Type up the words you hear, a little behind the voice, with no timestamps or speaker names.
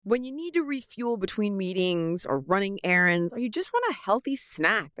When you need to refuel between meetings or running errands, or you just want a healthy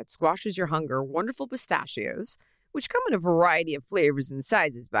snack that squashes your hunger, Wonderful Pistachios, which come in a variety of flavors and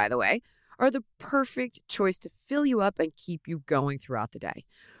sizes, by the way, are the perfect choice to fill you up and keep you going throughout the day.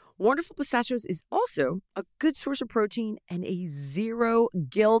 Wonderful Pistachios is also a good source of protein and a zero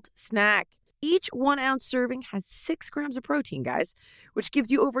guilt snack. Each 1 ounce serving has 6 grams of protein, guys, which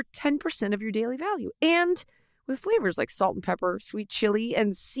gives you over 10% of your daily value. And with flavors like salt and pepper, sweet chili,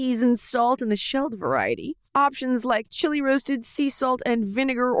 and seasoned salt in the shelled variety. Options like chili roasted, sea salt, and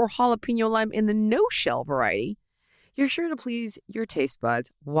vinegar or jalapeno lime in the no-shell variety. You're sure to please your taste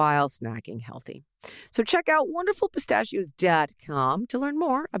buds while snacking healthy. So check out wonderfulpistachios.com to learn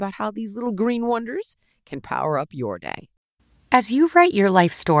more about how these little green wonders can power up your day. As you write your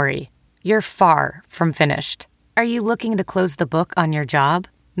life story, you're far from finished. Are you looking to close the book on your job?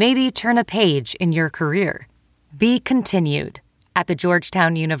 Maybe turn a page in your career? Be continued at the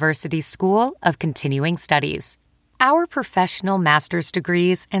Georgetown University School of Continuing Studies. Our professional master's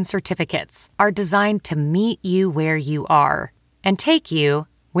degrees and certificates are designed to meet you where you are and take you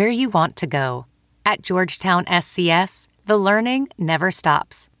where you want to go. At Georgetown SCS, the learning never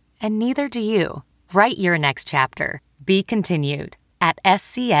stops, and neither do you. Write your next chapter. Be continued at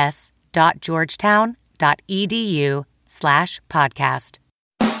scs.georgetown.edu/podcast.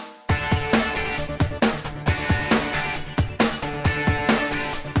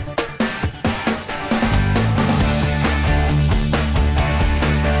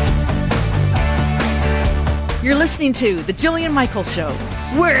 You're listening to The Jillian Michaels Show.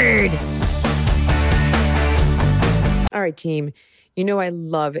 Word! All right, team. You know I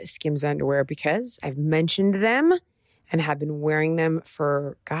love Skims underwear because I've mentioned them and have been wearing them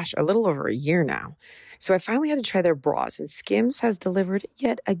for, a little over a year now. So I finally had to try their bras, and Skims has delivered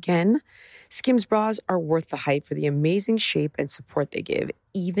yet again. Skims bras are worth the hype for the amazing shape and support they give.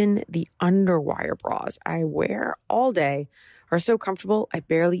 Even the underwire bras I wear all day are so comfortable, I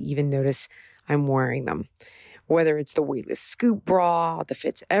barely even notice I'm wearing them. Whether it's the weightless scoop bra, the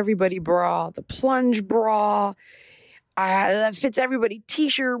Fits Everybody bra, the plunge bra, the Fits Everybody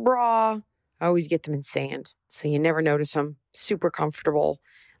t-shirt bra, I always get them in sand, so you never notice them. Super comfortable.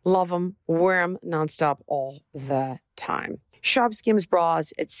 Love them. Wear them nonstop all the time. Shop Skims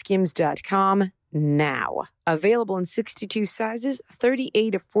bras at skims.com now. Available in 62 sizes,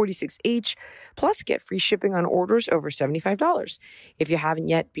 38 to 46H, plus get free shipping on orders over $75. If you haven't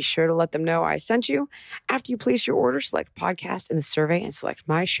yet, be sure to let them know I sent you. After you place your order, select podcast in the survey and select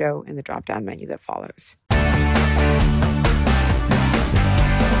my show in the drop-down menu that follows.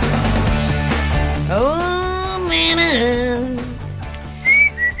 Oh, man.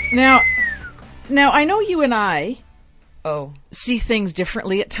 Now I know you and I see things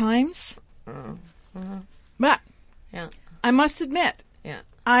differently at times. But I must admit,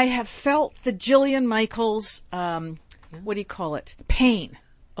 I have felt the Jillian Michaels, what do you call it? Pain.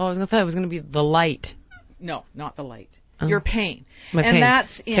 Oh, I was going to say it was going to be the light. No, not the light. Your pain. My and pain.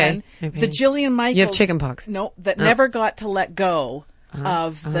 That's in the Jillian Michaels. You have chicken pox. No, that never got to let go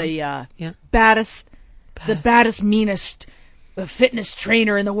of the baddest, meanest fitness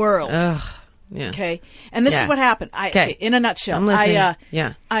trainer in the world. Ugh. Yeah. Okay, and this is what happened. In a nutshell, I'm listening.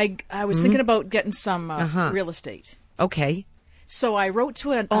 I was thinking about getting some real estate. Okay. So I wrote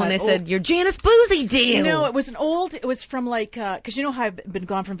to an. Oh, and they said your Janice Boozy deal. No, it was an old. It was from because you know how I've been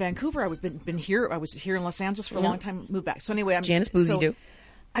gone from Vancouver. I've been here. I was here in Los Angeles for a long time. Moved back. So anyway, I'm Janice Boozy do.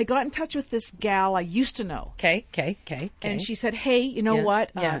 I got in touch with this gal I used to know. Okay. And she said, hey, you know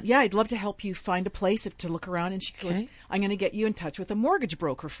what? I'd love to help you find a place to look around. And she goes, I'm going to get you in touch with a mortgage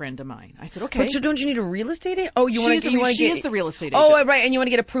broker friend of mine. I said, okay. But so don't you need a real estate agent? Oh, she is the real estate agent. Oh, right. And you want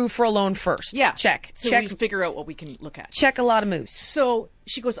to get approved for a loan first. Yeah. Check. So we figure out what we can look at. Check a lot of moves. So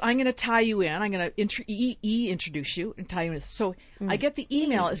she goes, I'm going to tie you in. I'm going to introduce you and tie you in. So I get the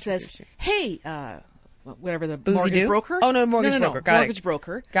email. It says, hey, whatever the Boozy mortgage broker. Oh, no, mortgage broker. Got mortgage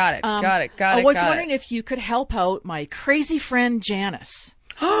broker. Got it. I was wondering if you could help out my crazy friend Janice.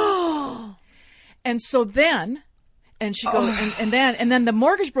 And so then, and she goes, and then the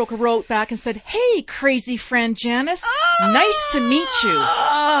mortgage broker wrote back and said, hey, crazy friend Janice, nice to meet you. And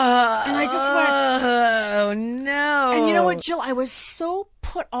I just went, oh no. And you know what, Jill, I was so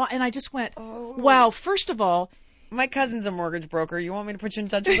put on, and I just went, wow, first of all, my cousin's a mortgage broker. You want me to put you in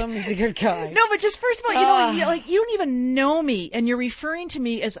touch with him? He's a good guy. No, but just first of all, you don't even know me, and you're referring to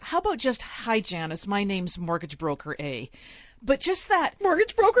me as, how about just, hi, Janice, my name's mortgage broker A. But just that.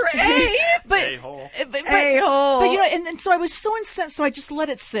 Mortgage broker A? A-hole. A-hole. But, you know, and so I was so incensed, so I just let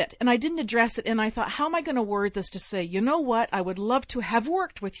it sit, and I didn't address it, and I thought, how am I going to word this to say, you know what, I would love to have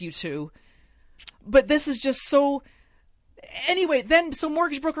worked with you two, but this is just so... anyway, then so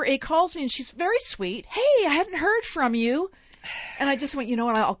mortgage broker A calls me and she's very sweet. Hey, I hadn't heard from you. And I just went, you know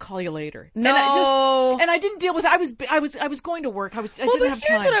what? I'll call you later. No. And I didn't deal with it. I was going to work. I didn't have time.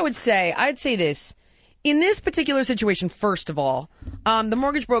 Here's what I would say. I'd say this. In this particular situation, first of all, the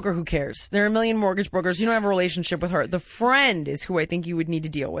mortgage broker, who cares? There are a million mortgage brokers. You don't have a relationship with her. The friend is who I think you would need to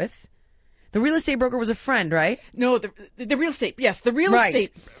deal with. The real estate broker was a friend, right? No, the real estate. Yes, the real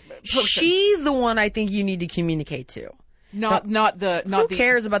estate person. She's the one I think you need to communicate to. Who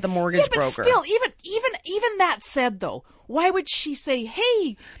cares about the mortgage broker? But still, even that said though, why would she say,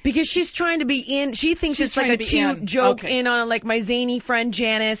 hey? Because she's trying to be in. She thinks it's like a cute joke in on like my zany friend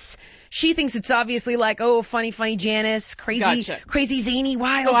Janice. She thinks it's obviously like, oh, funny Janice, crazy zany,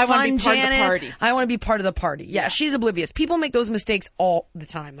 wild, so I fun want to be part Janice. Of the party. I want to be part of the party. Yeah, she's oblivious. People make those mistakes all the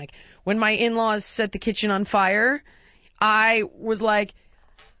time. Like when my in-laws set the kitchen on fire, I was like,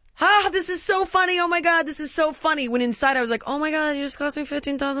 this is so funny. Oh my God, this is so funny. When inside I was like, oh my God, you just cost me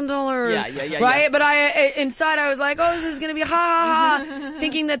 $15,000. Yeah. Right? Yeah. But inside I was like, oh, this is going to be ha.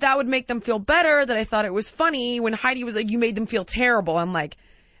 Thinking that would make them feel better, that I thought it was funny. When Heidi was like, you made them feel terrible. I'm like,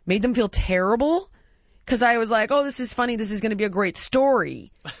 made them feel terrible? Because I was like, oh, this is funny. This is going to be a great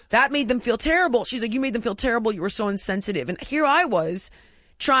story. That made them feel terrible. She's like, you made them feel terrible. You were so insensitive. And here I was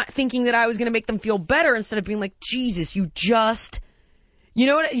thinking that I was going to make them feel better instead of being like, Jesus, you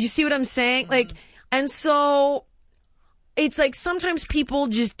see what I'm saying? Like, and so it's like sometimes people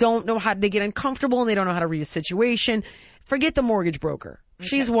just don't know how, they get uncomfortable and they don't know how to read a situation. Forget the mortgage broker. Okay.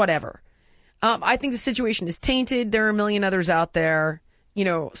 She's whatever. I think the situation is tainted. There are a million others out there,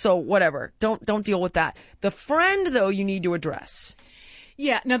 so whatever. Don't deal with that. The friend though, you need to address.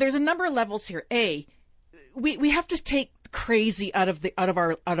 Yeah. Now there's a number of levels here. We have to take crazy out of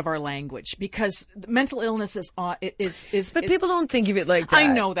our language, because mental illness is but people don't think of it like that. I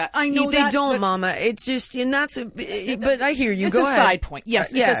know that they don't, Mama. It's just, and that's but I hear you. It's Go a ahead. side point.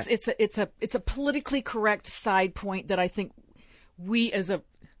 Yes, yeah. It's a politically correct side point that I think we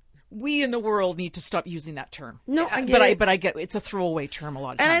in the world need to stop using that term. No, I get it. But I get it's a throwaway term a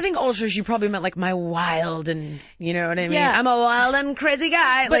lot of times. And I think also she probably meant like my wild, and you know what I mean? Yeah. I'm a wild and crazy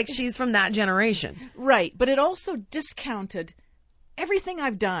guy. Like she's from that generation. Right. But it also discounted everything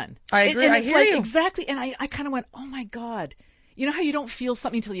I've done. I agree. And it's I hear like, you. exactly. And I kind of went, oh my God. You know how you don't feel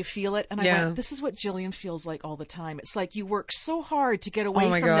something until you feel it? And I went, this is what Jillian feels like all the time. It's like you work so hard to get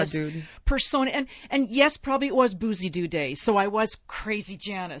away from this persona. And yes, probably it was Boozy Doo Day, so I was crazy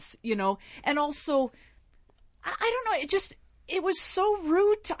Janice, And also, I don't know, it was so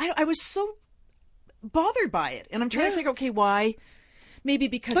rude. I was so bothered by it. And I'm trying to figure out, okay, why? Maybe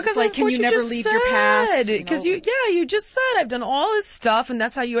because it's like, can you never leave your past? Because you just said, I've done all this stuff, and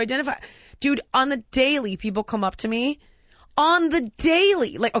that's how you identify. Dude, on the daily, people come up to me. On the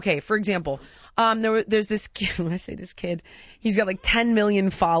daily, like, okay, for example, there's this kid, when I say this kid, he's got like 10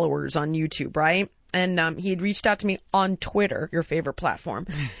 million followers on YouTube, right? And he had reached out to me on Twitter, your favorite platform,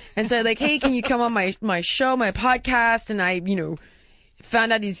 and said like, hey, can you come on my show, my podcast? And I,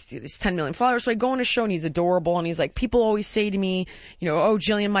 found out he's 10 million followers. So I go on his show and he's adorable. And he's like, people always say to me, oh,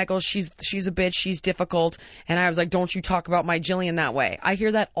 Jillian Michaels, she's a bitch, she's difficult. And I was like, don't you talk about my Jillian that way. I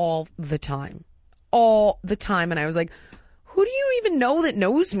hear that all the time. And I was like, who do you even know that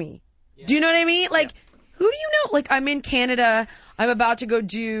knows me? Yeah. Do you know what I mean? Like, who do you know? Like, I'm in Canada. I'm about to go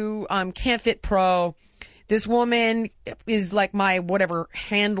do Can't Fit Pro. This woman is like my whatever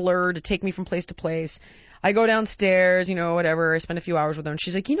handler to take me from place to place. I go downstairs, whatever. I spend a few hours with her, and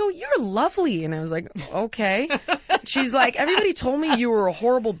she's like, you're lovely. And I was like, okay. She's like, everybody told me you were a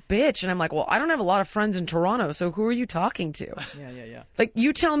horrible bitch. And I'm like, well, I don't have a lot of friends in Toronto, so who are you talking to? Yeah. Like,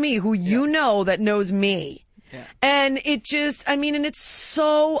 you tell me who you know that knows me. Yeah. And it just, and it's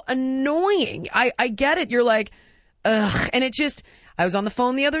so annoying. I get it. You're like, ugh. And it just, I was on the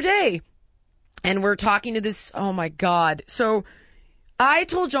phone the other day and we're talking to this, oh my God. So I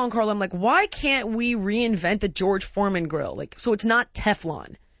told Giancarlo, I'm like, why can't we reinvent the George Foreman grill? Like, so it's not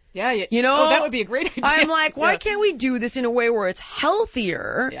Teflon. Yeah. Oh, that would be a great idea. I'm like, why can't we do this in a way where it's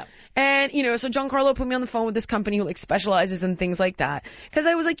healthier? Yeah. And, so Giancarlo put me on the phone with this company who specializes in things like that. Cause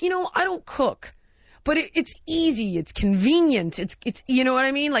I was like, I don't cook. But it's easy, it's convenient, it's you know what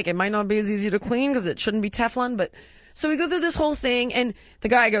I mean? Like, it might not be as easy to clean because it shouldn't be Teflon, but so we go through this whole thing, and the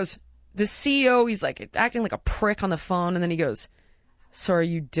guy goes, the CEO, he's like acting like a prick on the phone, and then he goes, so are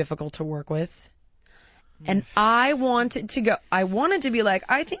you difficult to work with? And I wanted to be like,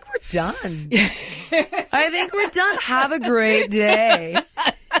 I think we're done. I think we're done. Have a great day.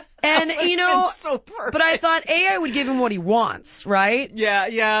 And, so perfect. But I thought, A, I would give him what he wants, right? Yeah,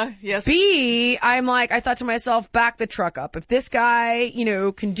 yes. B, I thought to myself, back the truck up. If this guy,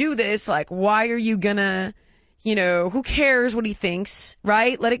 can do this, like, why are you gonna, who cares what he thinks,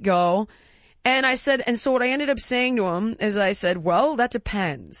 right? Let it go. And I said, and so what I ended up saying to him is I said, well, that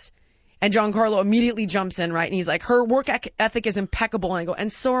depends. And Giancarlo immediately jumps in, right? And he's like, her work ethic is impeccable. And I go,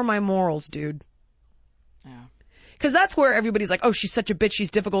 and so are my morals, dude. Yeah. Because that's where everybody's like, oh, she's such a bitch,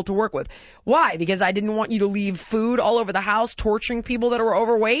 she's difficult to work with. Why? Because I didn't want you to leave food all over the house, torturing people that are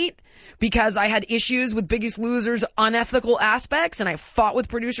overweight? Because I had issues with Biggest Loser's unethical aspects, and I fought with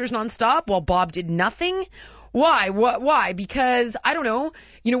producers nonstop while Bob did nothing? Why? Why? Because, I don't know,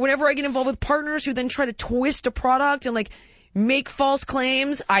 whenever I get involved with partners who then try to twist a product and, make false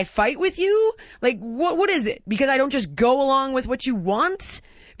claims, I fight with you? What is it? Because I don't just go along with what you want?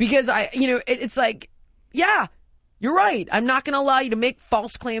 Because it's like, yeah, you're right. I'm not going to allow you to make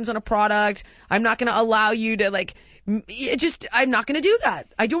false claims on a product. I'm not going to allow you to I'm not going to do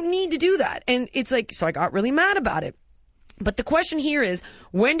that. I don't need to do that. And it's like, so I got really mad about it. But the question here is,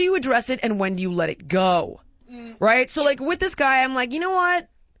 when do you address it and when do you let it go? Right? So with this guy, I'm like, you know what?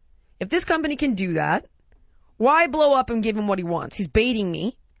 If this company can do that, why blow up and give him what he wants? He's baiting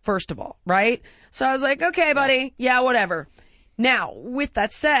me, first of all, right? So I was like, okay, buddy. Yeah, whatever. Now, with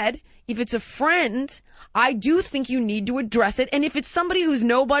that said, if it's a friend, I do think you need to address it. And if it's somebody who's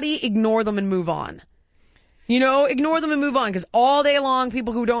nobody, ignore them and move on. Ignore them and move on. Because all day long,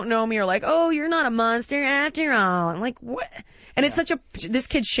 people who don't know me are like, oh, you're not a monster after all. I'm like, what? And it's this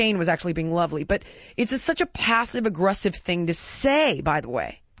kid Shane was actually being lovely. But it's such a passive-aggressive thing to say, by the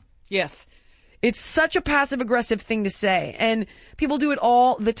way. Yes. It's such a passive-aggressive thing to say. And people do it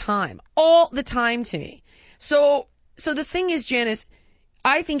all the time. All the time to me. So the thing is, Janice,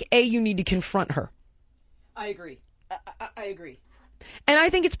 I think, you need to confront her. I agree. I agree. And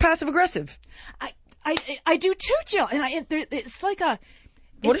I think it's passive-aggressive. I do too, Jill. And it's like a...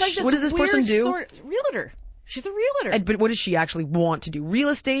 What does this person do? Realtor. She's a realtor. But what does she actually want to do? Real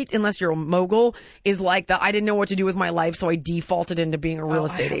estate, unless you're a mogul, is like the I didn't know what to do with my life, so I defaulted into being a real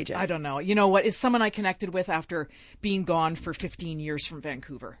estate agent. I don't know. You know what? It's someone I connected with after being gone for 15 years from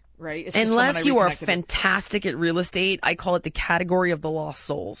Vancouver, right? It's unless you are fantastic at real estate, I call it the category of the lost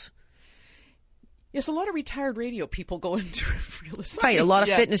souls. Yes, a lot of retired radio people go into real estate. Right, a lot of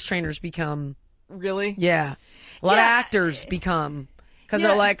fitness trainers become. Really? Yeah. A lot of actors become. Because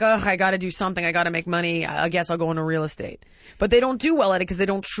they're like, ugh, I got to do something. I got to make money. I guess I'll go into real estate. But they don't do well at it because they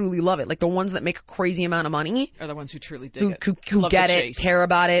don't truly love it. Like the ones that make a crazy amount of money are the ones who truly dig it. Who get it, care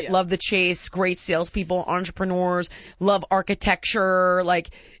about it, love the chase, great salespeople, entrepreneurs, love architecture.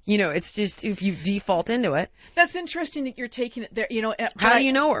 It's just if you default into it. That's interesting that you're taking it there. How do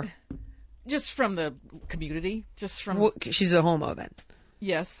you know her? Just from the community. Just from. Well, she's a homo then.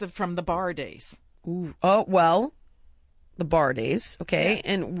 Yes, from the bar days. Ooh. Oh, well. The bar days, okay.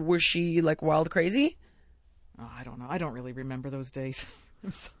 Yeah. And was she wild crazy? Oh, I don't know. I don't really remember those days.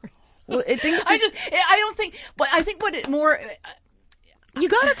 I'm sorry. Well, I think I don't think, but I think what it more. You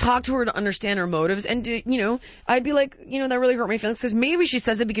gotta talk to her to understand her motives, and I'd be like, that really hurt my feelings because maybe she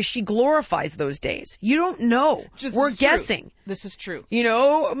says it because she glorifies those days. You don't know. We're guessing. This is true.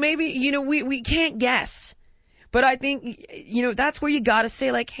 Maybe we can't guess, but I think that's where you gotta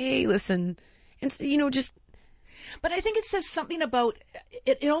say hey, listen, and just. But I think it says something about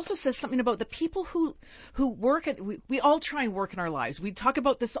it also says something about the people who work at we all try and work in our lives. We talk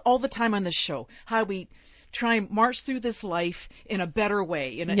about this all the time on this show, how we try and march through this life in a better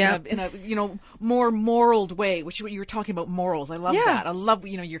way, in a more moral way, which is what you were talking about, morals. I love that. I love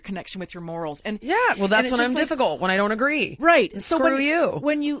your connection with your morals. And well, that's when I'm difficult, when I don't agree. Right. And so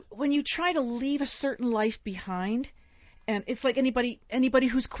when you try to leave a certain life behind, and it's like anybody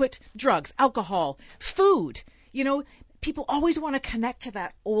who's quit drugs, alcohol, food. People always want to connect to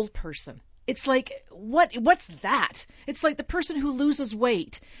that old person. It's like, what's that? It's like the person who loses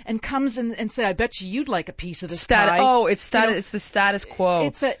weight and comes and say, I bet you'd like a piece of this pie. Oh, it's status. It's the status quo.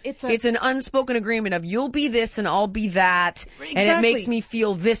 It's an unspoken agreement of you'll be this and I'll be that, exactly. And it makes me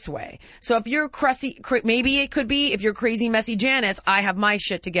feel this way. So if you're maybe it could be if you're crazy, messy Janice, I have my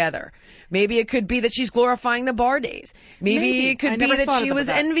shit together. Maybe it could be that she's glorifying the bar days. Maybe it could be that she was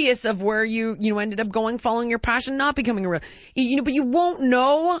envious of where you ended up going, following your passion, not becoming a real. But you won't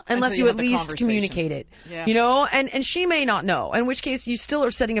know unless you at least communicate it. Yeah. And she may not know. In which case, you still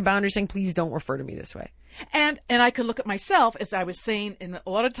are setting a boundary, saying, "Please don't refer to me this way." And I could look at myself, as I was saying, in a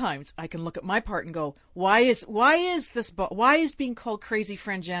lot of times I can look at my part and go, why is being called crazy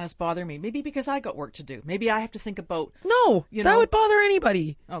friend Janice bother me? Maybe because I got work to do. Maybe I have to think about. No, that would bother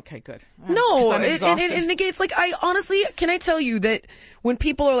anybody. Okay, good. No, it negates. I honestly, can I tell you that when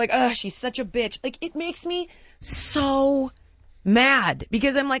people are like, "Ugh, she's such a bitch," it makes me so mad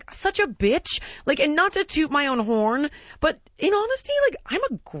because I'm like, such a bitch. And not to toot my own horn, but in honesty, I'm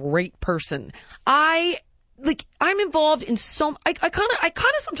a great person. I I'm involved in I kind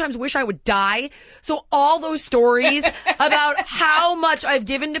of sometimes wish I would die so all those stories about how much I've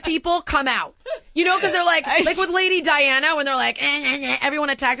given to people come out. You know, because they're like with Lady Diana, when they're like, everyone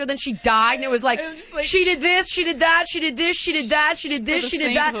attacked her, then she died, and it was like she did this, she did that, she did this, she did that, she did this, she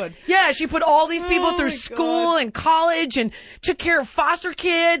did that. Yeah, she put all these people through school and college and took care of foster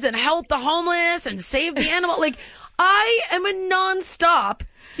kids and helped the homeless and saved the animal. Like, I am a nonstop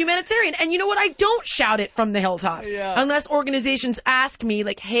humanitarian. And you know what? I don't shout it from the hilltops unless organizations ask me,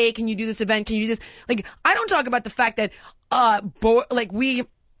 like, hey, can you do this event? Can you do this? Like, I don't talk about the fact that we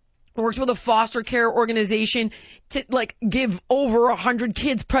worked with a foster care organization to give over 100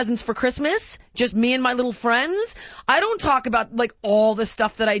 kids presents for Christmas, just me and my little friends. I don't talk about all the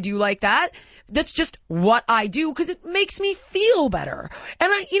stuff that I do like that. That's just what I do because it makes me feel better.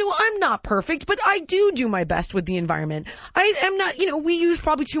 And I'm not perfect, but I do my best with the environment. I am not, we use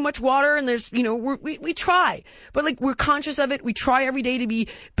probably too much water and there's, we try, but we're conscious of it. We try every day to be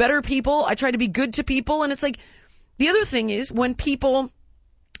better people. I try to be good to people. And it's the other thing is when people,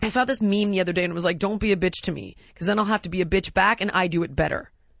 I saw this meme the other day and it was don't be a bitch to me because then I'll have to be a bitch back and I do it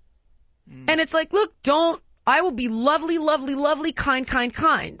better. And it's look, I will be lovely, lovely, lovely,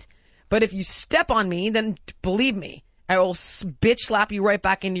 kind. But if you step on me, then believe me, I will bitch slap you right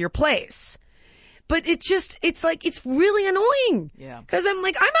back into your place. But it's really annoying. Yeah. Because I'm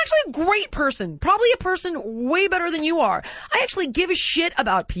actually a great person. Probably a person way better than you are. I actually give a shit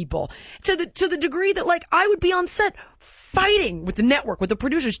about people to the degree that I would be on set fighting with the network, with the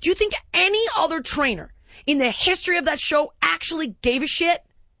producers. Do you think any other trainer in the history of that show actually gave a shit?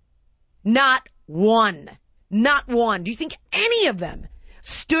 Not one. Not one. Do you think any of them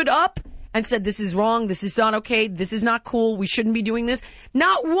stood up and said, this is wrong, this is not okay, this is not cool, we shouldn't be doing this?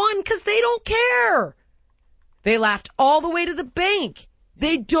 Not one, because they don't care. They laughed all the way to the bank.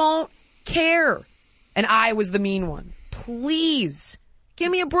 They don't care. And I was the mean one. Please,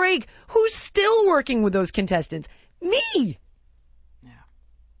 give me a break. Who's still working with those contestants? Me. Yeah.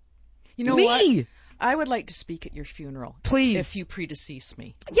 You know me. What? I would like to speak at your funeral. Please. If you predecease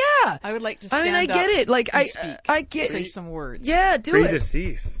me. Yeah. I would like to stand I get it. and speak. I get Say some words. Yeah, do it.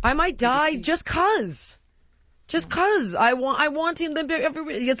 Predecease. I might die just cause. Just cause. I want him to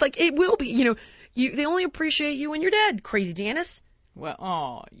everybody. It's it will be, they only appreciate you when you're dead, Crazy Janice.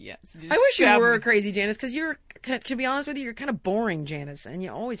 Well, yes. I wish you were Crazy Janice because to be honest with you, you're kind of boring, Janice, and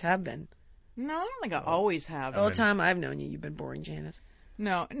you always have been. No, I don't think I always have. All the time I've known you, you've been boring, Janice.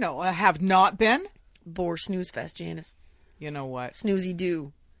 No, I have not been. Bore snooze fest, Janice. You know what? Snoozy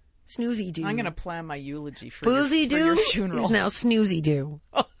doo. Snoozy doo. I'm going to plan my eulogy for Boozy your funeral. Is now snoozy doo.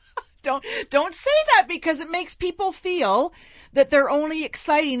 Don't say that because it makes people feel that they're only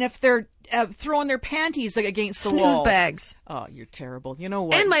exciting if they're throwing their panties against the wall. Snooze bags. Oh, you're terrible. You know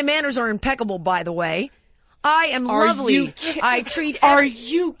what? And my manners are impeccable, by the way. I am lovely. I treat. Are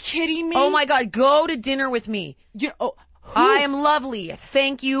you kidding me? Oh my God! Go to dinner with me. I am lovely.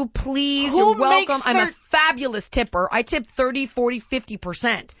 Thank you. Please, you're welcome. I'm a fabulous tipper. I tip 30, 40,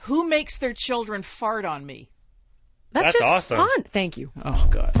 50%. Who makes their children fart on me? That's just awesome. Fun. Thank you. Oh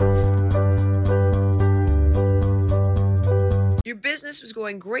God. Your business was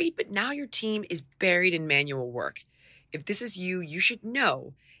going great, but now your team is buried in manual work. If this is you, you should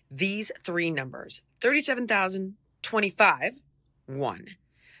know these three numbers: 37,000, 25, 1.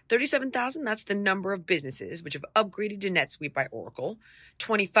 37,000, that's the number of businesses which have upgraded to NetSuite by Oracle.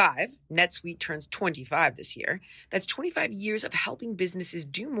 25, NetSuite turns 25 this year. That's 25 years of helping businesses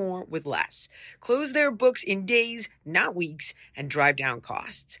do more with less, close their books in days, not weeks, and drive down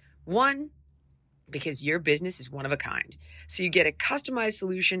costs. 1, because your business is one of a kind. So you get a customized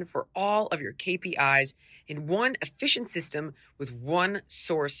solution for all of your KPIs in one efficient system with one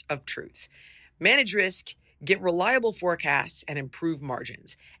source of truth. Manage risk, get reliable forecasts, and improve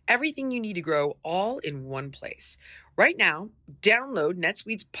margins. Everything you need to grow all in one place. Right now, download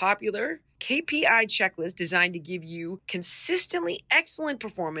NetSuite's popular KPI checklist designed to give you consistently excellent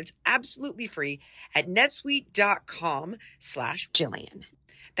performance absolutely free at netsuite.com/Jillian.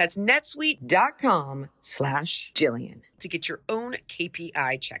 That's netsuite.com/Jillian to get your own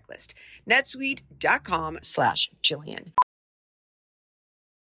KPI checklist. netsuite.com/Jillian.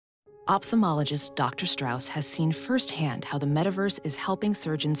 Ophthalmologist Dr. Strauss has seen firsthand how the metaverse is helping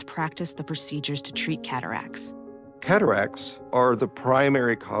surgeons practice the procedures to treat cataracts. Cataracts are the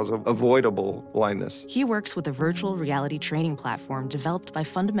primary cause of avoidable blindness. He works with a virtual reality training platform developed by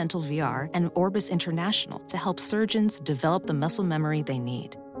Fundamental VR and Orbis International to help surgeons develop the muscle memory they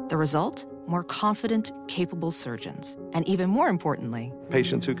need. The result? More confident, capable surgeons. And even more importantly,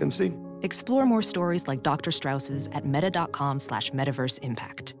 Patients who can see. explore more stories like Dr. Strauss's at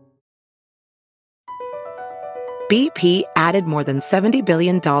meta.com/metaverseimpact. BP added more than $70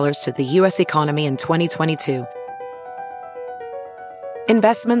 billion to the U.S. economy in 2022.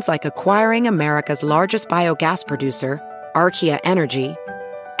 Investments like acquiring America's largest biogas producer, Archaea Energy,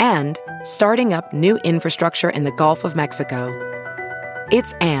 and starting up new infrastructure in the Gulf of Mexico.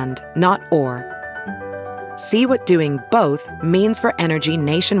 It's and, not or. See what doing both means for energy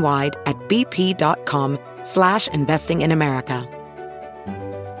nationwide at bp.com/investing in America.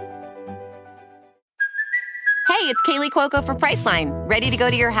 Hey, it's Kaylee Cuoco for Priceline. Ready to go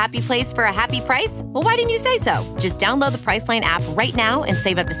to your happy place for a happy price? Well, why didn't you say so? Just download the Priceline app right now and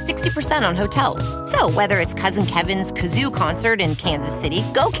save up to 60% on hotels. So whether it's Cousin Kevin's Kazoo Concert in Kansas City,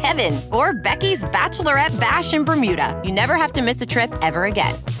 go Kevin, or Becky's Bachelorette Bash in Bermuda, you never have to miss a trip ever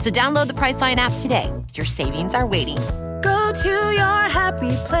again. So download the Priceline app today. Your savings are waiting. Go to your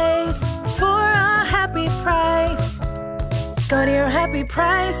happy place for a happy price. Go to your happy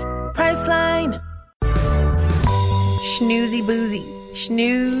price, Priceline. Snoozy boozy.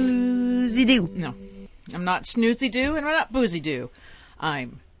 Snoozy doo. No, I'm not snoozy doo and I'm not boozy doo.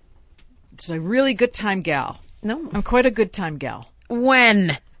 I'm just a really good time gal. No. I'm quite a good time gal.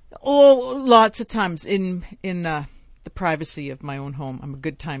 When? Oh, lots of times in the privacy of my own home. I'm a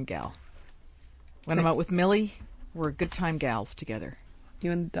good time gal. When I'm out with Millie, we're good time gals together.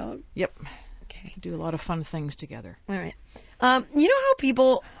 You and the dog? Yep. Okay. We do a lot of fun things together. All right. You know how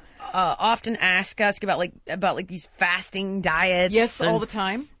people often ask us about these fasting diets? Yes, all the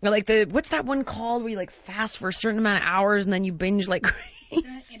time. Or like what's that one called where you like fast for a certain amount of hours and then you binge like crazy?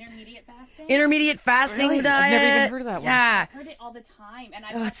 Intermediate fasting? Intermediate fasting Really? diet. I've never even heard of that one. Yeah. I've heard it all the time, and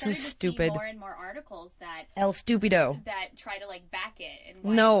I've Oh, it's so started to stupid. see more and more articles that El Stupido. try to like back it and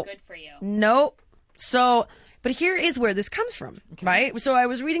why No. it's good for you. No. So, but here is where this comes from, right? So I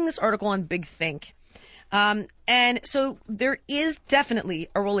was reading this article on Big Think. And so there is definitely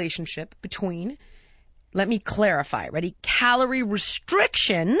a relationship between, let me clarify, ready? Calorie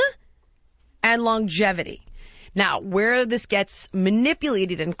restriction and longevity. Now, where this gets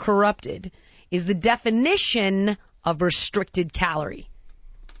manipulated and corrupted is the definition of restricted calorie.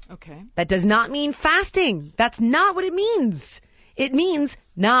 Okay. That does not mean fasting. That's not what it means. It means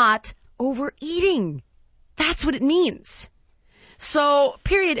not overeating. That's what it means. So,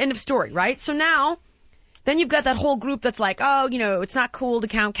 period, end of story, right? So now, then you've got that whole group that's like, oh, it's not cool to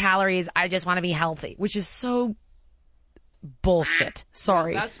count calories. I just want to be healthy, which is so bullshit.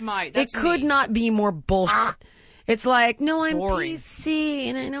 Sorry. That's it could not be more bullshit. It's like, no, I'm boring. PC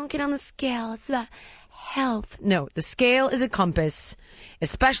and I don't get on the scale. It's about health. No, the scale is a compass,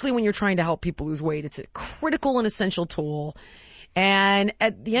 especially when you're trying to help people lose weight. It's a critical and essential tool. And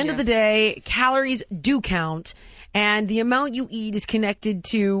at the end of the day, calories do count. And the amount you eat is connected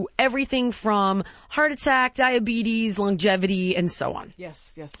to everything from heart attack, diabetes, longevity, and so on.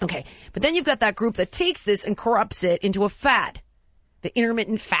 Yes. Okay. But then you've got that group that takes this and corrupts it into a fad. The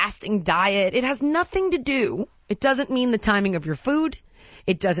intermittent fasting diet. It has nothing to do. It doesn't mean the timing of your food.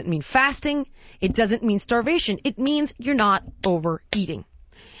 It doesn't mean fasting. It doesn't mean starvation. It means you're not overeating.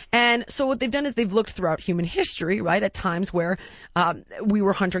 And so what they've done is they've looked throughout human history, right, at times where we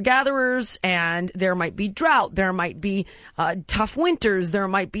were hunter-gatherers and there might be drought, there might be tough winters, there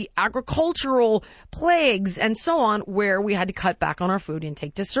might be agricultural plagues and so on where we had to cut back on our food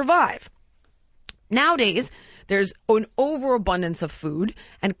intake to survive. Nowadays, there's an overabundance of food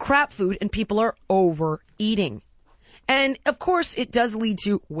and crap food and people are overeating. And, of course, it does lead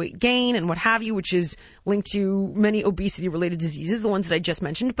to weight gain and what have you, which is linked to many obesity-related diseases, the ones that I just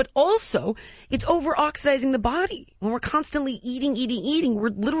mentioned. But also, it's over-oxidizing the body. When we're constantly eating, we're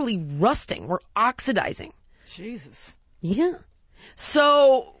literally rusting. We're oxidizing. Jesus. Yeah.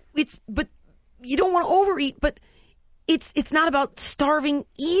 So, but you don't want to overeat, but it's not about starving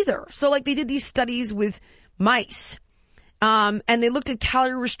either. So, like, they did these studies with mice. And they looked at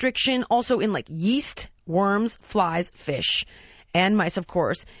calorie restriction also in, like, yeast, worms, flies, fish, and mice, of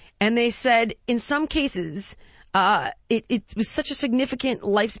course. And they said in some cases, it was such a significant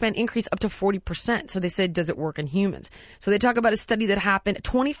lifespan increase up to 40%. So they said, does it work in humans? So they talk about a study that happened, a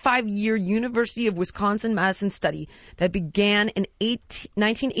 25-year University of Wisconsin-Madison study that began in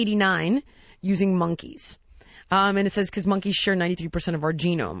 1989 using monkeys. And it says because monkeys share 93% of our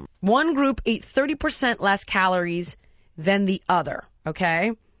genome. One group ate 30% less calories than the other,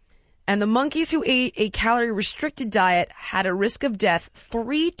 okay? And the monkeys who ate a calorie-restricted diet had a risk of death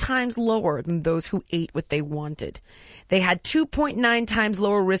 3 times lower than those who ate what they wanted. They had 2.9 times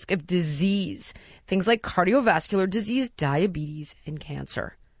lower risk of disease, things like cardiovascular disease, diabetes, and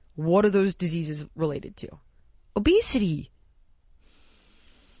cancer. What are those diseases related to? Obesity.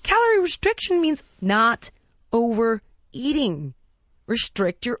 Calorie restriction means not overeating.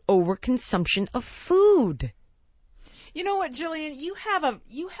 Restrict your overconsumption of food. You know what, Jillian? You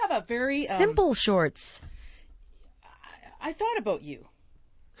have a very Simple shorts. I thought about you.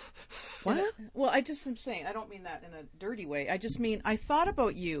 What? Well, I just am saying, I don't mean that in a dirty way. I just mean I thought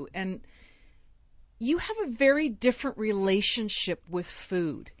about you, and you have a very different relationship with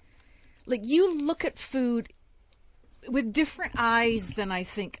food. Like, you look at food with different eyes than I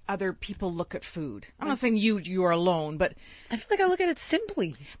think other people look at food. I'm not saying you are alone, but I feel like I look at it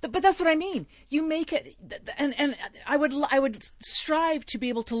simply. But that's what I mean. You make it, and I would strive to be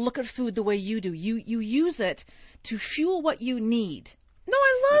able to look at food the way you do. You use it to fuel what you need. No,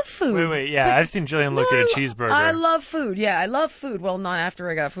 I love food. Wait, yeah, I've seen Jillian look at a cheeseburger. I love food. Yeah, I love food. Well, not after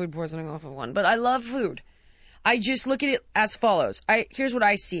I got food poisoning off of one, but I love food. I just look at it as follows. Here's what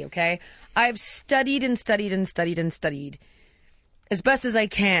I see, okay? I've studied and studied and studied and studied as best as I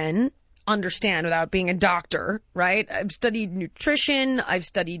can understand without being a doctor, right? I've studied nutrition, I've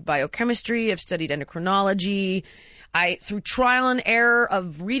studied biochemistry, I've studied endocrinology. Through trial and error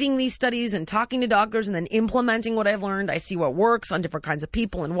of reading these studies and talking to doctors and then implementing what I've learned, I see what works on different kinds of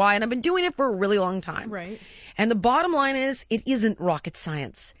people and why, and I've been doing it for a really long time. Right. And the bottom line is, it isn't rocket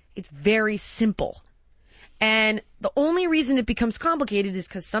science. It's very simple. And the only reason it becomes complicated is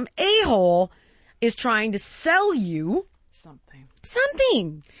because some a-hole is trying to sell you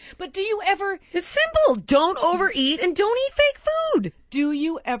something. But do you ever... It's simple. Don't overeat and don't eat fake food. Do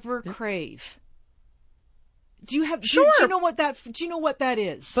you ever crave? Do you have... Sure. Do you know what that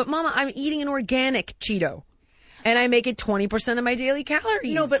is? But Mama, I'm eating an organic Cheeto. And I make it 20% of my daily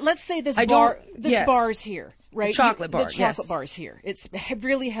calories. No, but let's say this bar's here, right? The chocolate bar, The chocolate bar's here. It's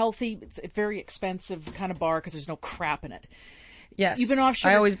really healthy. It's a very expensive kind of bar because there's no crap in it. Yes. You've been off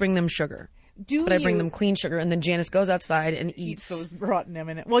sugar. I always bring them sugar. I bring them clean sugar, and then Janice goes outside and eats those rotten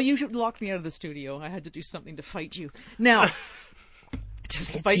M&Ms. Well, you locked me out of the studio. I had to do something to fight you. Now,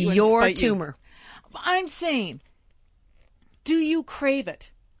 it's your tumor. I'm saying, do you crave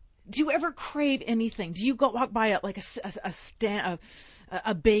it? Do you ever crave anything? Do you walk by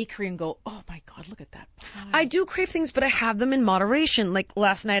a bakery and go, oh my God, look at that pie? I do crave things, but I have them in moderation. Like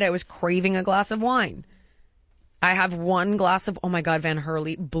last night, I was craving a glass of wine. I have one glass of, oh my God, Van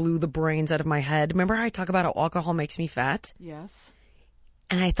Hurley blew the brains out of my head. Remember how I talk about how alcohol makes me fat? Yes.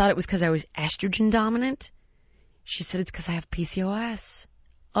 And I thought it was because I was estrogen dominant. She said it's because I have PCOS.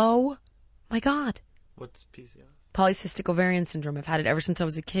 Oh my God. What's PCOS? Polycystic ovarian syndrome. I've had it ever since I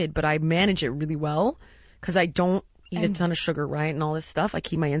was a kid, but I manage it really well because I don't eat a ton of sugar, right, and all this stuff. I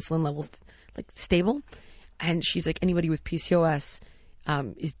keep my insulin levels stable. And she's like, anybody with PCOS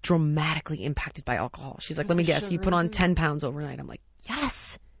is dramatically impacted by alcohol. She's like, let me guess, you put on 10 pounds overnight. I'm like,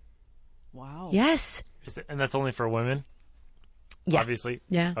 yes. Wow. Yes. And that's only for women? Yeah. Obviously?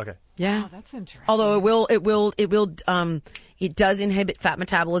 Yeah. Okay. Yeah. Wow, that's interesting. Although it does inhibit fat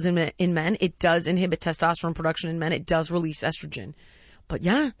metabolism in men. It does inhibit testosterone production in men. It does release estrogen. But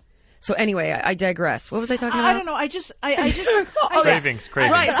yeah. So anyway, I digress. What was I talking about? I don't know. I just Cravings.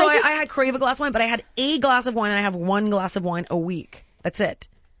 Right. So I had crave a glass of wine, but I had a glass of wine and I have one glass of wine a week. That's it.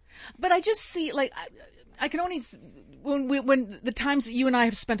 But I just see, like, I can only, when the times that you and I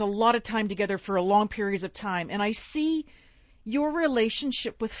have spent a lot of time together for a long periods of time, and I see your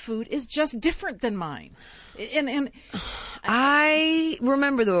relationship with food is just different than mine. And I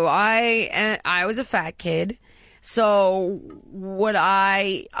remember though, I was a fat kid. So what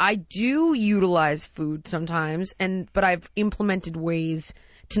I do utilize food sometimes, but I've implemented ways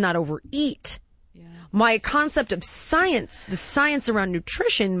to not overeat. Yeah. My concept of science, the science around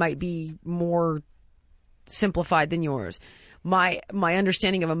nutrition might be more simplified than yours. My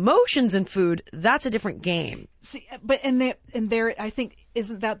understanding of emotions in food, that's a different game. See, but and there, I think,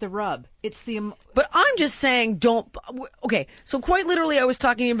 isn't that the rub? It's the. But I'm just saying, don't. Okay, so quite literally, I was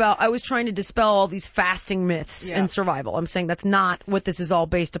trying to dispel all these fasting myths and survival. I'm saying that's not what this is all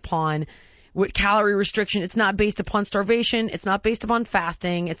based upon. With calorie restriction, it's not based upon starvation. It's not based upon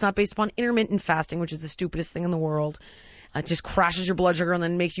fasting. It's not based upon intermittent fasting, which is the stupidest thing in the world. It just crashes your blood sugar and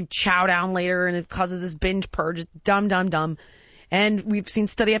then makes you chow down later, and it causes this binge purge. It's dumb. And we've seen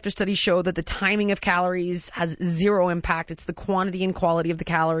study after study show that the timing of calories has zero impact. It's the quantity and quality of the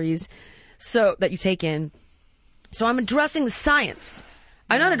calories that you take in. So I'm addressing the science.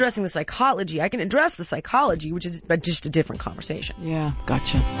 I'm not addressing the psychology. I can address the psychology, which is just a different conversation. Yeah,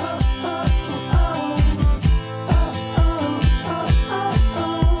 gotcha.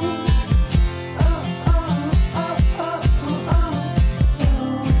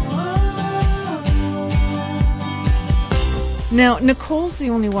 Now, Nicole's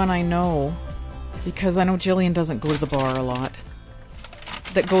the only one I know, because I know Jillian doesn't go to the bar a lot.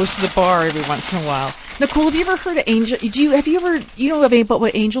 that goes to the bar every once in a while. Nicole, have you ever heard of angel? Have you ever know about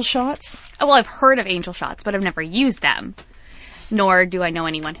what angel shots? Oh, well, I've heard of angel shots, but I've never used them. Nor do I know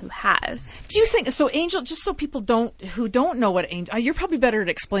anyone who has. Do you think so? Angel, just so people who don't know what angel, you're probably better at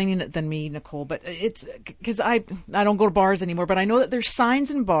explaining it than me, Nicole. But it's because I don't go to bars anymore. But I know that there's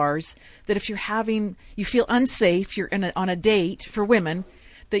signs in bars that if you feel unsafe, you're on a date for women,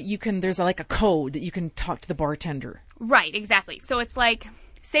 that there's like a code that you can talk to the bartender. Right, exactly. So it's like,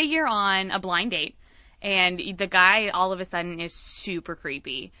 say you're on a blind date. And the guy all of a sudden is super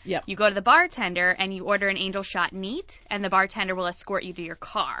creepy. Yep. You go to the bartender and you order an angel shot neat, and the bartender will escort you to your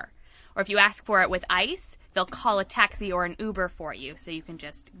car. Or if you ask for it with ice, they'll call a taxi or an Uber for you so you can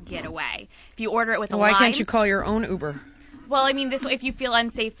just get away. If you order it with a lime... Why can't you call your own Uber? Well, I mean, if you feel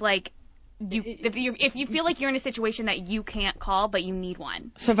unsafe, like... If you feel like you're in a situation that you can't call, but you need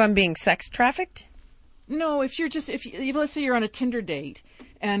one. So if I'm being sex trafficked? No, if let's say you're on a Tinder date,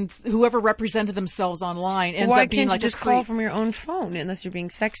 and whoever represented themselves online ends Why up being can't like you just call from your own phone unless you're being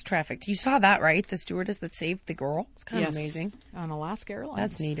sex trafficked? You saw that, right? The stewardess that saved the girl. It's kind of amazing. On Alaska Airlines.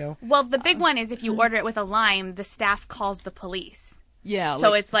 That's neato. Well, the big one is if you order it with a lime, the staff calls the police. Yeah.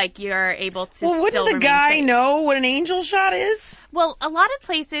 So it's like you're able to Well, wouldn't the guy know what an angel shot is? Well, a lot of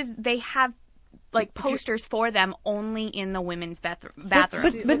places, they have like posters for them only in the women's bathroom. But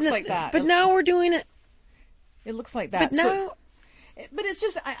it looks like that. But now we're doing it. It looks like that. But now... But it's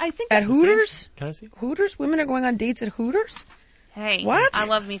just, I think... At Hooters? Can I see? Hooters? Women are going on dates at Hooters? Hey. What? I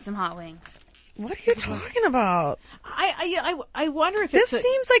love me some hot wings. What are you talking about? I wonder if this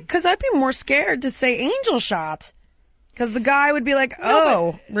seems like... Because I'd be more scared to say angel shot. Because the guy would be like,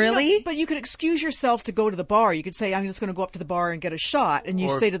 really? But you could excuse yourself to go to the bar. You could say, I'm just going to go up to the bar and get a shot. And you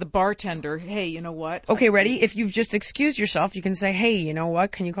say to the bartender, hey, you know what? Okay, ready? If you've just excused yourself, you can say, hey, you know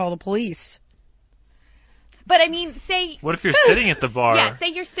what? Can you call the police? But I mean, say... What if you're sitting at the bar? Yeah, say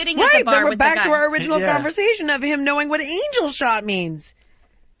you're sitting at the bar then we're with back the guy. to our original conversation of him knowing what angel shot means.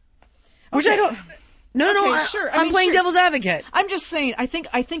 Which I don't... No, sure. I'm playing devil's advocate. I'm just saying, I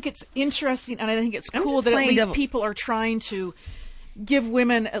think it's interesting, and I think it's cool that at least people are trying to give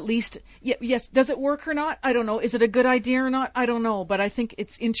women at least... Yes, does it work or not? I don't know. Is it a good idea or not? I don't know. But I think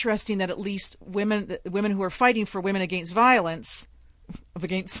it's interesting that at least women who are fighting for women against violence...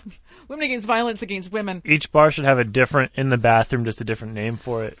 women against violence against women. Each bar should have a different in the bathroom, just a different name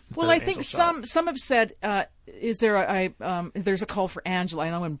for it. Well, I think some have said, there's a call for Angela. I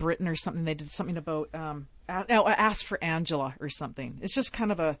know in Britain or something they did something about ask for Angela or something. It's just kind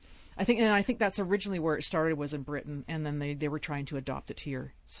of I think that's originally where it started was in Britain, and then they were trying to adopt it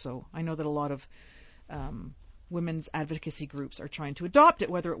here. So I know that a lot of women's advocacy groups are trying to adopt it.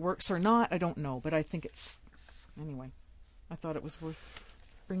 Whether it works or not, I don't know, but I think it's anyway. I thought it was worth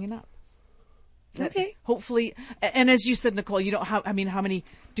bringing up. Okay. Hopefully, and as you said, Nicole, you don't have. I mean,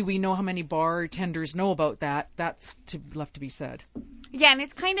 do we know how many bartenders know about that? That's left to be said. Yeah, and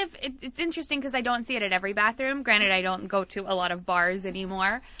it's kind of it's interesting because I don't see it at every bathroom. Granted, I don't go to a lot of bars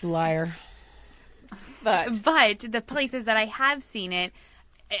anymore. Liar. But the places that I have seen it,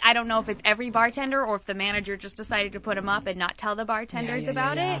 I don't know if it's every bartender or if the manager just decided to put them up and not tell the bartenders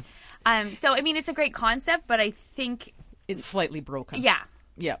about it. So I mean, it's a great concept, but I think it's slightly broken. Yeah.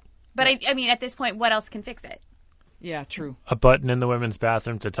 Yeah. But I mean, at this point, what else can fix it? Yeah, true. A button in the women's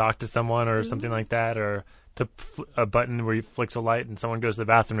bathroom to talk to someone or something like that, or a button where you flicks a light and someone goes to the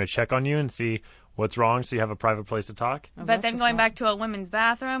bathroom to check on you and see what's wrong so you have a private place to talk. But then going back to a women's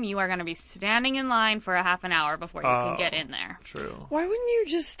bathroom, you are going to be standing in line for a half an hour before you can get in there. True. Why wouldn't you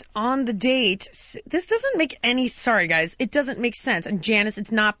just, on the date, this doesn't make any, sorry guys, it doesn't make sense. And Janice,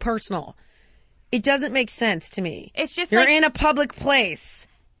 it's not personal. It doesn't make sense to me. It's just You're in a public place.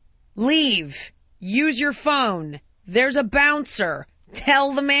 Leave. Use your phone. There's a bouncer.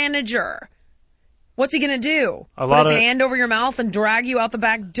 Tell the manager. What's he going to do? Put his hand over your mouth and drag you out the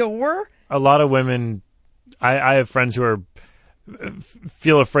back door? A lot of women, I have friends who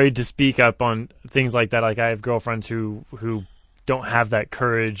feel afraid to speak up on things like that. Like I have girlfriends who don't have that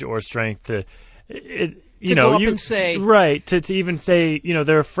courage or strength to go up and say. Right, to even say,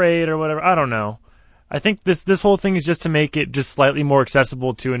 they're afraid or whatever. I don't know. I think this whole thing is just to make it just slightly more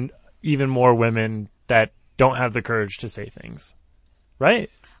accessible to even more women that don't have the courage to say things. Right?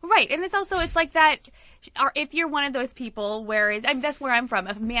 Right, and it's like that, or if you're one of those people that's where I'm from,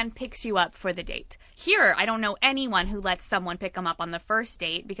 if a man picks you up for the date. Here, I don't know anyone who lets someone pick them up on the first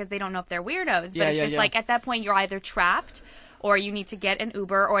date because they don't know if they're weirdos, but it's just like at that point you're either trapped or you need to get an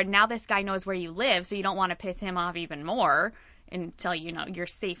Uber, or now this guy knows where you live, so you don't want to piss him off even more until, you're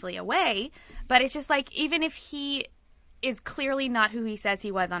safely away. But it's just like, even if he is clearly not who he says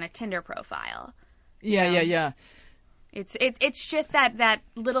he was on a Tinder profile. Yeah. It's just that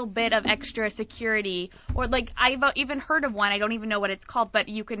little bit of extra security, or like I've even heard of one. I don't even know what it's called, but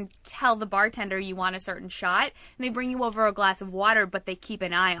you can tell the bartender you want a certain shot, and they bring you over a glass of water, but they keep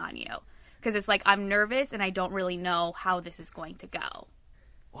an eye on you because it's like I'm nervous and I don't really know how this is going to go.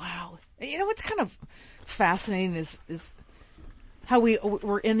 Wow. You know what's kind of fascinating is how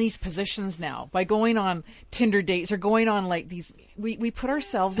we're in these positions now by going on Tinder dates or going on like these. We put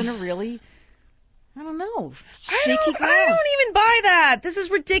ourselves in a really, I don't know, shaky ground. I don't even buy that. This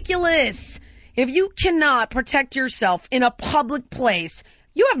is ridiculous. If you cannot protect yourself in a public place,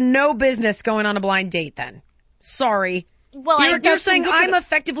 you have no business going on a blind date then. Sorry. Well, you're saying I'm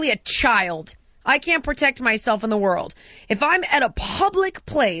effectively a child. I can't protect myself in the world. If I'm at a public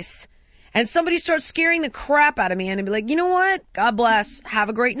place and somebody starts scaring the crap out of me and I'd be like, you know what? God bless. Have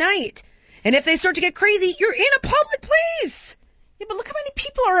a great night. And if they start to get crazy, you're in a public place. Yeah, but look how many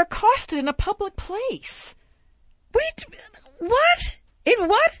people are accosted in a public place. What? In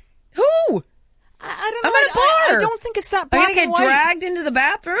what? Who? I don't know. I'm at a bar. I don't think it's that Am black I going and to get white. dragged into the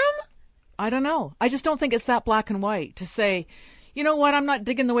bathroom? I don't know. I just don't think it's that black and white to say, you know what, I'm not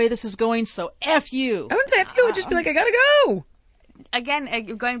digging the way this is going, so F you. I wouldn't say F you. I would just be like, I gotta go.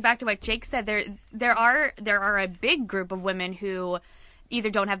 Again, going back to what Jake said, there are a big group of women who either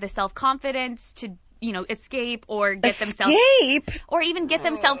don't have the self-confidence to, escape or get themselves or even get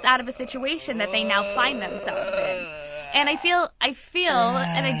themselves out of a situation that they now find themselves in. And I feel,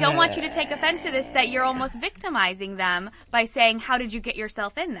 and I don't want you to take offense to this, that you're almost victimizing them by saying, how did you get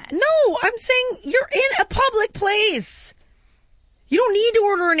yourself in this? No, I'm saying you're in a public place. You don't need to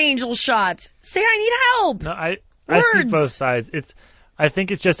order an angel shot. Say I need help. No, I see both sides. I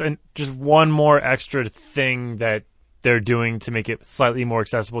think it's just one more extra thing that they're doing to make it slightly more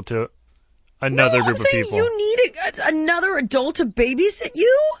accessible to another group of people. You need another adult to babysit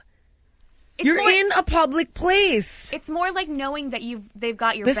you? You're in a public place. It's more like knowing that they've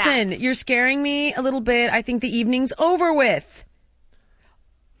got your back. Listen, you're scaring me a little bit. I think the evening's over with.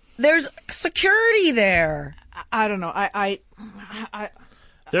 There's security there. I don't know. I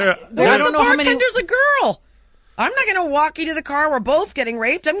don't know how many. Bartender's a girl. I'm not going to walk you to the car. We're both getting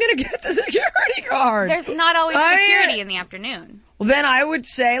raped. I'm going to get the security guard. There's not always security in the afternoon. Well, then I would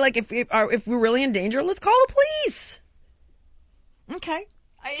say, like, if we're really in danger, let's call the police. Okay.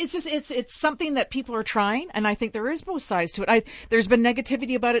 It's just it's something that people are trying, and I think there is both sides to it. There's been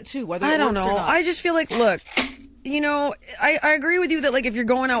negativity about it too, whether it works or not. I just feel like, look, I agree with you that, like, if you're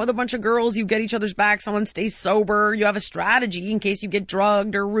going out with a bunch of girls, you get each other's back, someone stays sober, you have a strategy in case you get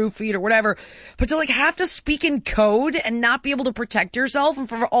drugged or roofied or whatever. But to, like, have to speak in code and not be able to protect yourself, and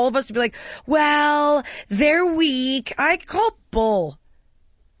for all of us to be like, well, they're weak, I call bull.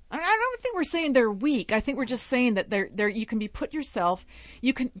 I don't think we're saying they're weak. I think we're just saying that you can be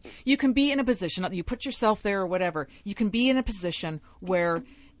you can be in a position, you put yourself there or whatever. You can be in a position where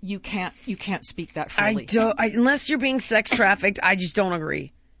you can't speak that freely. Unless you're being sex trafficked, I just don't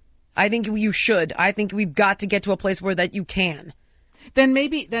agree. I think you should. I think we've got to get to a place where that you can. Then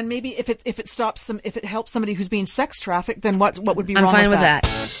maybe if it stops if it helps somebody who's being sex trafficked, then what would be wrong with that? I'm fine with that.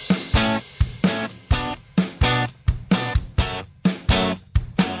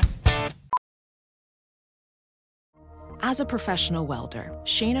 As a professional welder,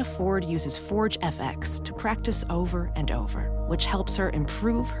 Shayna Ford uses Forge FX to practice over and over, which helps her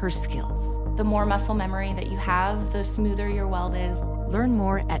improve her skills. The more muscle memory that you have, the smoother your weld is. Learn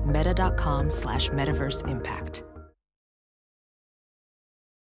more at meta.com/metaverseimpact.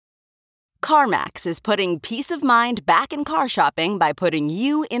 CarMax is putting peace of mind back in car shopping by putting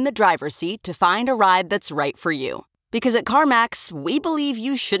you in the driver's seat to find a ride that's right for you. Because at CarMax, we believe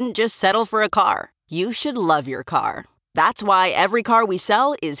you shouldn't just settle for a car. You should love your car. That's why every car we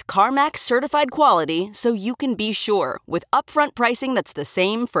sell is CarMax certified quality, so you can be sure with upfront pricing that's the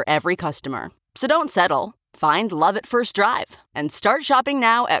same for every customer. So don't settle. Find love at first drive and start shopping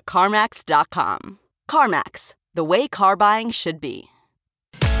now at CarMax.com. CarMax, the way car buying should be.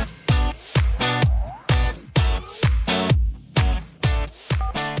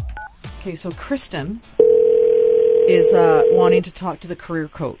 Okay, so Kristen is wanting to talk to the career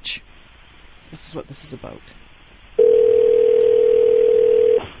coach. This is what this is about.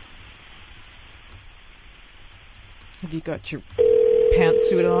 Have you got your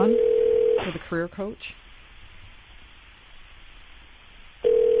pantsuit on for the career coach?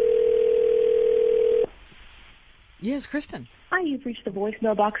 Yes, Kristen. Hi, you've reached the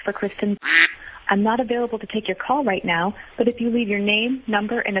voicemail box for Kristen. I'm not available to take your call right now, but if you leave your name,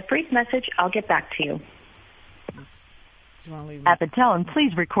 number, and a brief message, I'll get back to you. At the tone,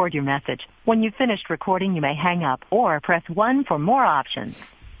 please record your message. When you've finished recording, you may hang up or press 1 for more options.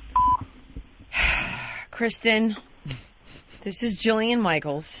 Kristen, This is Jillian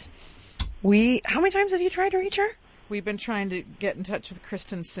Michaels. How many times have you tried to reach her? We've been trying to get in touch with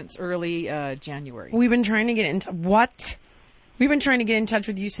Kristen since early January. We've been trying to get in what? We've been trying to get in touch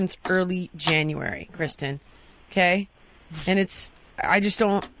with you since early January, Kristen. Okay? And I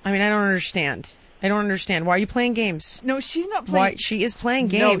don't understand. I don't understand. Why are you playing games? No, she's not playing. Why? She is playing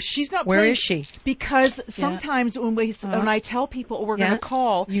games. No, she's not Where playing. is she? Because sometimes when I tell people we're going to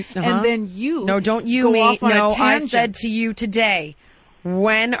call, and then you don't you go me. off on No, a I tangent. said to you today,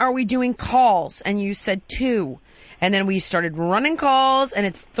 when are we doing calls? And you said 2. And then we started running calls, and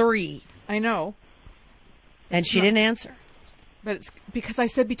it's 3. I know. And she didn't answer. But it's because I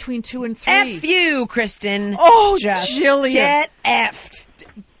said between 2 and 3. F you, Kristen. Oh, just Jillian. Get effed.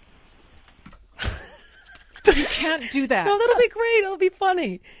 You can't do that. No, that'll be great. It'll be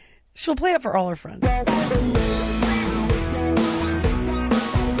funny. She'll play it for all her friends.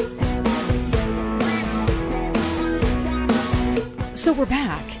 So we're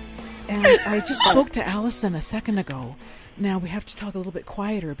back. And I just spoke to Allison a second ago. Now we have to talk a little bit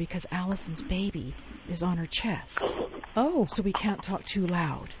quieter because Allison's baby is on her chest. Oh. So we can't talk too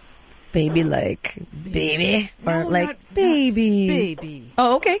loud. Baby like baby? Or No, like not baby? Baby.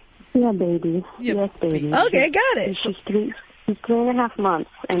 Oh, okay. Yeah, baby. Yes, baby. Okay, got it. She's 3.5 months,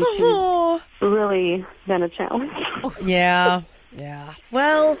 and she's really been a challenge. Yeah. Yeah.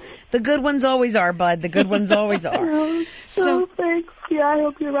 Well, the good ones always are, bud. The good ones always are. So thanks. Yeah, I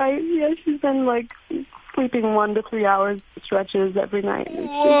hope you're right. Yeah, she's been like sleeping 1 to 3 hours stretches every night. And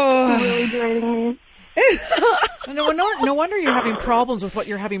she's really draining me. No wonder you're having problems with what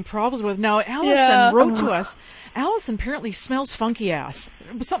you're having problems with. Now, Allison wrote to us. Allison apparently smells funky ass.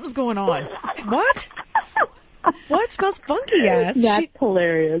 Something's going on. What? What smells funky ass? That's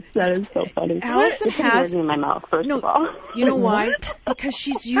hilarious. That is so funny. Allison it's has in my mouth. First of all, you know why? What? Because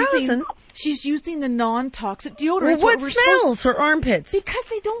she's using the non-toxic deodorant. Well, what smells? Her armpits. Because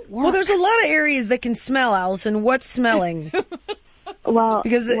they don't work. Well, there's a lot of areas that can smell, Allison. What's smelling? Well,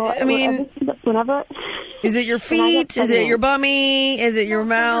 because whenever is it your feet? Is it your bummy? Is it your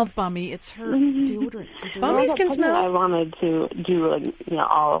mouth? It's not her bummy. It's her deodorant. Bummies can smell. I wanted to do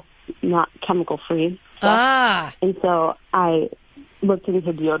all not chemical free stuff. And so I looked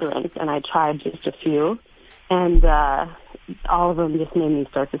into deodorants and I tried just a few, and all of them just made me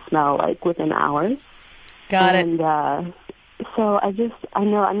start to smell like within hours. Got it. And so I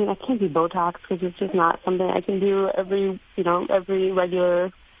can't do Botox because it's just not something I can do every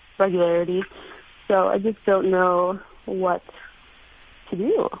regularity. So I just don't know what to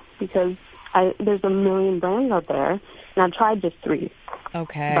do because there's a million brands out there, and I've tried just 3.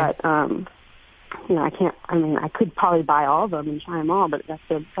 Okay. But I can't. I mean, I could probably buy all of them and try them all, but that's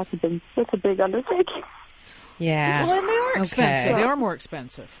a big undertaking. Yeah. Well, and they are expensive. They are more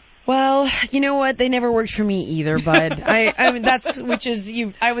expensive. Well, you know what? They never worked for me either, bud. I mean,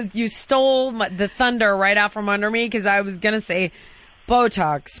 you stole the thunder right out from under me because I was gonna say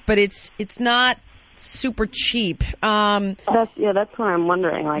Botox, but it's not super cheap. That's what I'm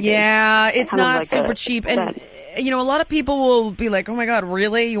wondering. It's not super cheap, and a lot of people will be like, "Oh my God,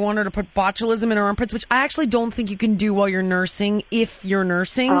 really? You want her to put botulism in her armpits?" Which I actually don't think you can do while you're nursing. If you're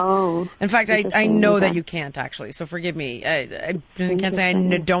nursing, in fact, I know that you can't actually. So forgive me. I can't say I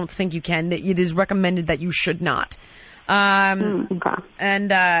don't think you can. It is recommended that you should not.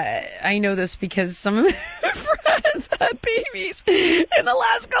 And I know this because some of my friends had babies in the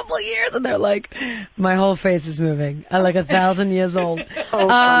last couple of years, and they're like, my whole face is moving. I'm like 1,000 years old.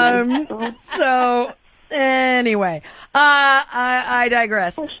 So anyway, I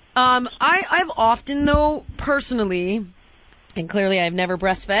digress. I've often, though, personally, and clearly I've never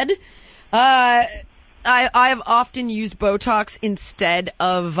breastfed, I've often used Botox instead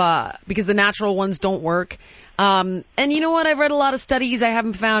of, because the natural ones don't work. And you know what? I've read a lot of studies. I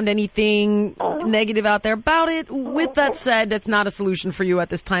haven't found anything negative out there about it. With that said, that's not a solution for you at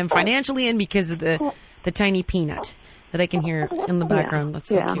this time financially and because of the tiny peanut that I can hear in the background. That's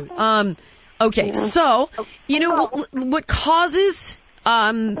so cute. Okay, so, what causes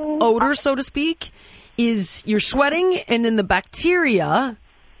odor, so to speak, is you're sweating and then the bacteria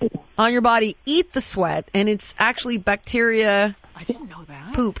on your body eat the sweat, and it's actually bacteria. I didn't know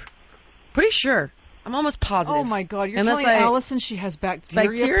that. Poop. Pretty sure. I'm almost positive. Oh my God, you're telling Allison she has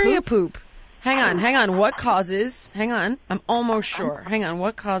bacteria poop? Hang on. What causes? Hang on. I'm almost sure. Hang on.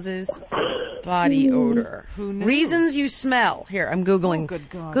 What causes body odor? Who knew? Reasons you smell. Here, I'm Googling. Oh, good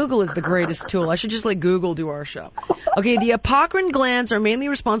God. Google is the greatest tool. I should just let Google do our show. Okay, the apocrine glands are mainly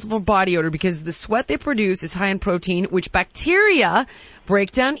responsible for body odor because the sweat they produce is high in protein, which bacteria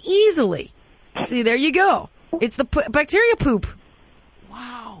break down easily. See, there you go. It's the bacteria poop.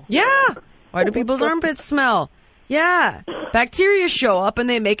 Wow. Yeah. Why do people's armpits smell? Yeah. Bacteria show up and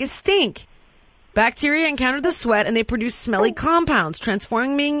they make a stink. Bacteria encounter the sweat and they produce smelly compounds,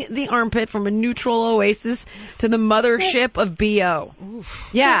 transforming the armpit from a neutral oasis to the mothership of BO.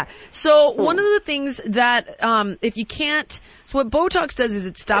 Yeah. So one of the things that, if you can't, so what Botox does is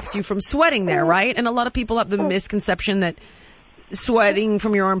it stops you from sweating there, right? And a lot of people have the misconception that sweating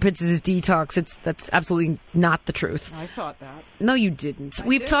from your armpits is detox. That's absolutely not the truth. I thought that. No, you didn't.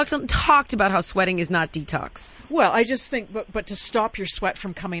 We've talked about how sweating is not detox. Well, I just think, but to stop your sweat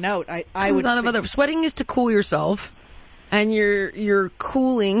from coming out, I would. Sweating is to cool yourself, and your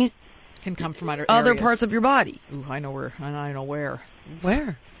cooling can come from other parts of your body. Ooh, I know where.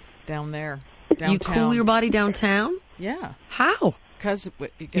 Where? Down there. Downtown. You cool your body downtown? Yeah. How? Because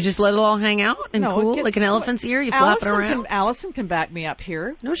you just let it all hang out and cool like an elephant's ear. You flap it around. Allison can back me up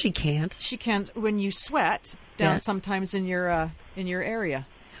here. No, she can't. She can when you sweat down sometimes in your area.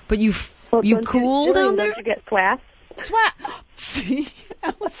 But you cool down there. Don't you get SWAS? SWAS. See,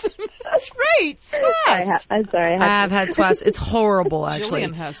 Allison, that's right. SWAS. I'm sorry. I've had SWAS. It's horrible, actually.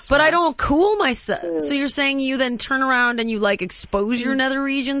 Jillian has SWAS. But I don't cool myself. So you're saying you then turn around and you expose your nether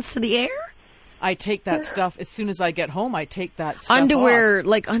regions to the air? I take that stuff as soon as I get home. I take that stuff underwear,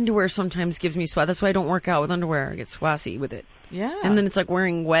 off. Underwear sometimes gives me sweat. That's why I don't work out with underwear. I get swassy with it. Yeah. And then it's like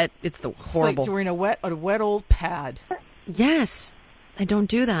wearing wet. It's horrible. It's like wearing a wet old pad. Yes. I don't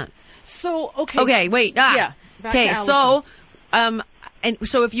do that. So okay. Okay, wait. Yeah. Okay, so and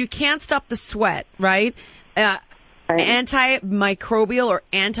so if you can't stop the sweat, right? Antimicrobial or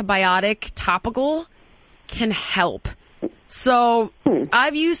antibiotic topical can help. So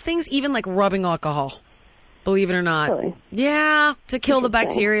I've used things even like rubbing alcohol, believe it or not. Really? Yeah, to kill the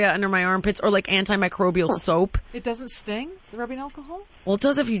bacteria under my armpits, or like antimicrobial soap. It doesn't sting, the rubbing alcohol? Well, it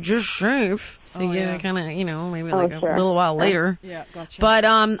does if you just shave. So kind of, maybe a little while later. Yeah, gotcha. But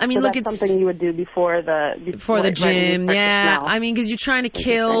look, it's something you would do before the gym. Yeah, because you're trying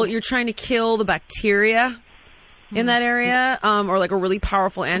to kill the bacteria in that area, or like a really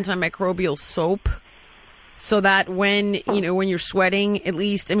powerful antimicrobial soap. So that when you're sweating, at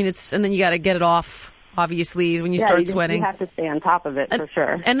least, and then you got to get it off, obviously, when you start sweating. You have to stay on top of it, for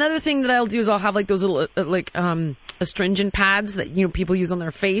sure. Another thing that I'll do is I'll have those little, astringent pads that, people use on their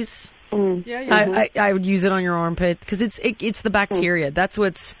face. Yeah. I would use it on your armpit because it's the bacteria. That's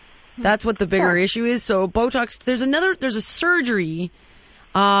what the bigger issue is. So Botox, there's a surgery,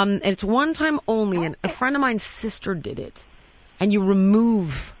 and it's one time only, and a friend of mine's sister did it. And you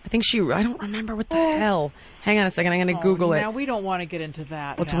remove, I don't remember what the hell. Hang on a second, I'm going to Google it. Now, we don't want to get into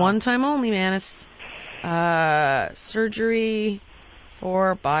that. Well, it's one time only, Manis. Surgery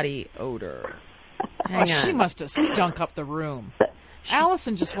for body odor. Hang on. She must have stunk up the room.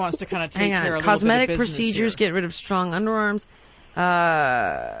 Allison just wants to kind of take care of a cosmetic little bit of procedures, here. Get rid of strong underarms.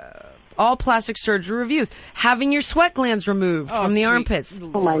 All plastic surgery reviews. Having your sweat glands removed from the armpits.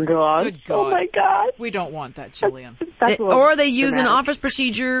 Oh my God. Good God. Oh my God. We don't want that, Jillian. Or they use an office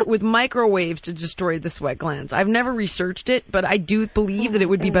procedure with microwaves to destroy the sweat glands. I've never researched it, but I do believe that it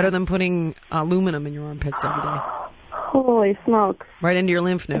would be better than putting aluminum in your armpits every day. Holy smokes. Right into your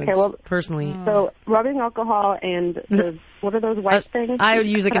lymph nodes, personally. So rubbing alcohol and what are those white things? I would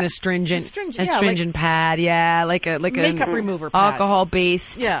use like an astringent pad, like a makeup remover pads. Alcohol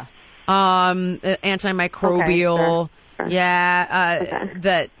based. Yeah. Antimicrobial. Okay, sure.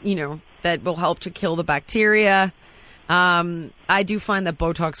 That that will help to kill the bacteria. I do find that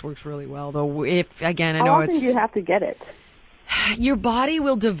Botox works really well, though. How often do you have to get it? Your body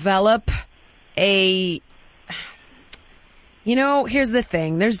will develop a. Here's the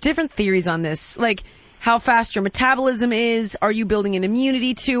thing. There's different theories on this, like how fast your metabolism is. Are you building an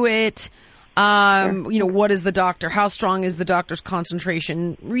immunity to it? What is the doctor? How strong is the doctor's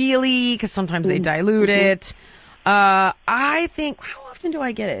concentration really? Because sometimes they dilute it. I think, how often do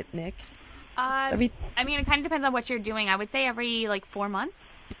I get it, Nick? It kind of depends on what you're doing. I would say every 4 months.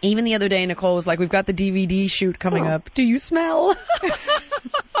 Even the other day, Nicole was like, we've got the DVD shoot coming up. Do you smell?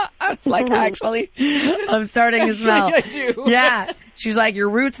 I was like, actually, I'm starting to smell. I do. Yeah. She's like, your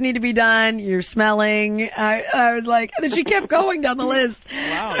roots need to be done. You're smelling. I was like, and then she kept going down the list.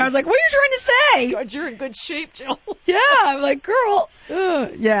 Wow. I was like, what are you trying to say? God, you're in good shape, Jill. Yeah. I'm like, girl.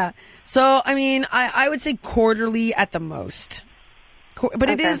 Yeah. So, I would say quarterly at the most.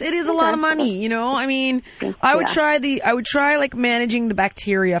 But it is a lot of money, I would try like managing the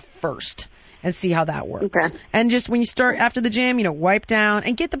bacteria first and see how that works. Okay. And just when you start after the gym, wipe down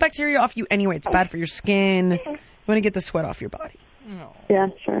and get the bacteria off you anyway. It's bad for your skin. You want to get the sweat off your body. No. Yeah,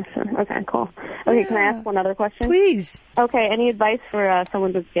 sure. Okay, cool. Okay, Can I ask one other question? Please. Okay, any advice for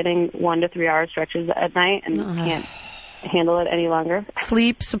someone that's getting 1 to 3 hour stretches at night and can't handle it any longer?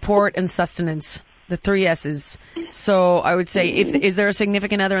 Sleep, support, and sustenance. The 3 S's. So I would say, is there a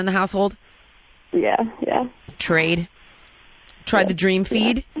significant other in the household? Yeah. Trade. Try the dream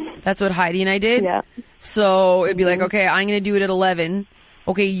feed. That's what Heidi and I did. Yeah. So it'd be like, okay, I'm going to do it at 11.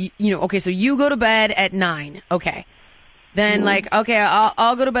 Okay, so you go to bed at 9. Okay. Then okay,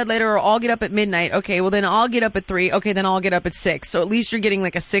 I'll go to bed later, or I'll get up at midnight. Okay, well then I'll get up at 3. Okay, then I'll get up at 6. So at least you're getting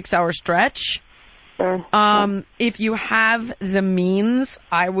like a 6-hour stretch. Sure. If you have the means,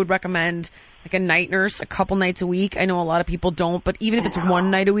 I would recommend like a night nurse a couple nights a week. I know a lot of people don't, but even if it's one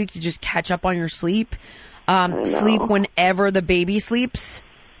night a week, you just catch up on your sleep. Sleep whenever the baby sleeps.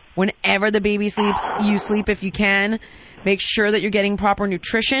 Whenever the baby sleeps, you sleep if you can. Make sure that you're getting proper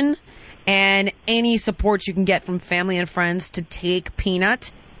nutrition and any support you can get from family and friends to take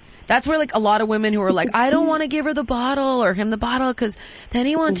Peanut. That's where like a lot of women who are like, I don't want to give her the bottle or him the bottle because then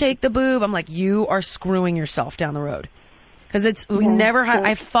he won't take the boob. I'm like, you are screwing yourself down the road. Because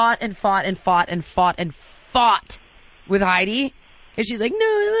I fought with Heidi. And she's like, no,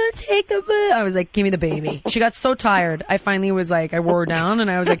 I want to take the boob. I was like, give me the baby. She got so tired. I finally was like, I wore her down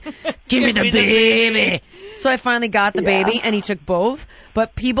and I was like, give me the baby. So I finally got the baby and he took both.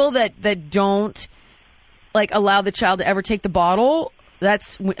 But people that don't like allow the child to ever take the bottle,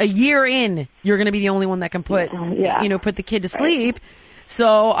 that's a year in, you're going to be the only one that can put the kid to sleep.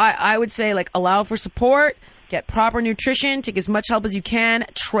 So I would say like allow for support, get proper nutrition, take as much help as you can,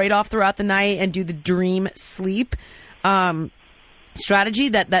 trade off throughout the night and do the dream sleep. Strategy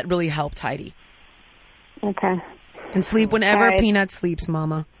that really helped Heidi. Okay. And sleep whenever Peanut sleeps,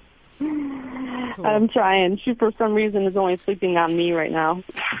 Mama. Cool. I'm trying. She, for some reason, is only sleeping on me right now.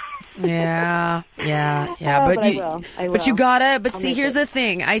 Yeah. But I will. But you gotta. But see, here's the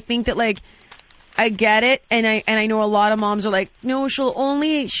thing. I think that like, I get it, and I know a lot of moms are like, no, they'll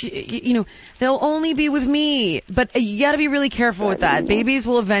only be with me. But you gotta be really careful with that. Babies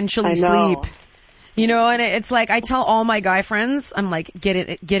will eventually sleep. And it's like I tell all my guy friends, I'm like, get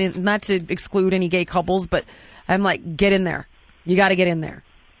in, not to exclude any gay couples, but I'm like, get in there. You got to get in there.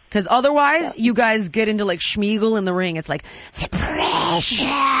 Because otherwise, you guys get into like Schmeagol in the ring. It's like, the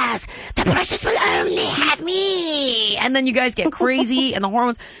precious will only have me. And then you guys get crazy and the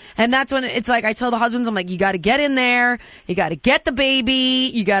hormones. And that's when it's like, I tell the husbands, I'm like, you got to get in there. You got to get the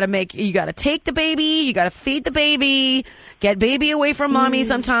baby. You got to take the baby. You got to feed the baby. Get baby away from mommy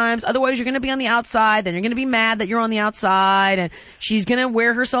sometimes. Otherwise, you're going to be on the outside. Then you're going to be mad that you're on the outside. And she's going to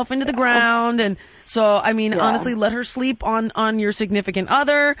wear herself into the ground. And so, I mean, honestly, let her sleep on your significant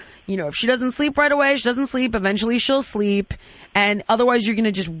other. If she doesn't sleep right away, she doesn't sleep. Eventually, she'll sleep. And otherwise, you're going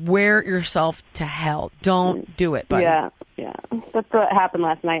to just wear yourself to hell. Don't do it, buddy. Yeah. That's what happened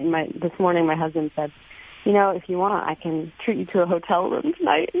last night. And this morning, my husband said, if you want, I can treat you to a hotel room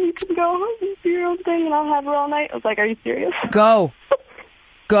tonight. And you can go home and do your own thing, and I'll have her all night. I was like, are you serious? Go.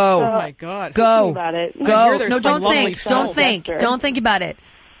 Oh, my God. Go. About it. Go. No, don't think. Don't think. Don't think about it.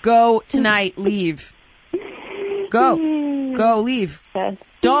 Go tonight. Leave. Go. Leave. Yes.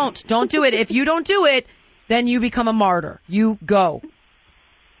 Don't do it. If you don't do it, then you become a martyr. You go.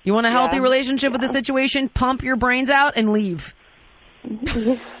 You want a healthy relationship with the situation? Pump your brains out and leave.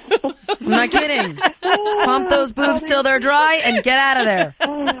 I'm not kidding. Pump those boobs till they're dry and get out of there.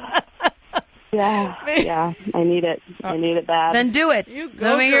 Yeah. I need it. I need it bad. Then do it.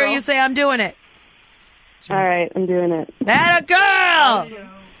 Let me hear you say, I'm doing it. All right, I'm doing it. That a girl!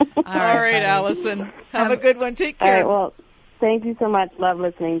 All right, Allison. Have a good one. Take care. All right, well, thank you so much. Love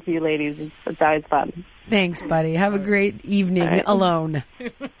listening to you ladies. It's always fun. Thanks, buddy. Have a great evening alone.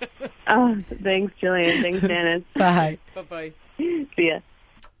 Thanks, Jillian. Thanks, Janice. Bye. Bye-bye. See ya.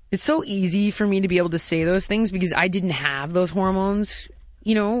 It's so easy for me to be able to say those things because I didn't have those hormones,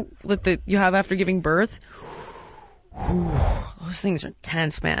 that you have after giving birth. Those things are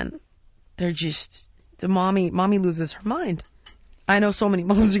intense, man. They're just, the mommy loses her mind. I know so many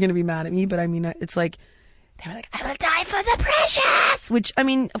moms are going to be mad at me, but I mean, it's like, they're like, I will die for the precious, which, I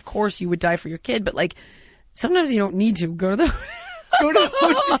mean, of course you would die for your kid, but like, sometimes you don't need to. Go to the hotel.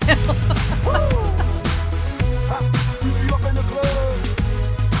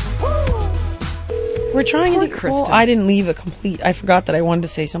 We're trying to. Kristen. I didn't leave a complete. I forgot that I wanted to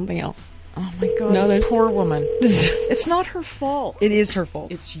say something else. Oh my God! No, this poor woman. It's not her fault. It is her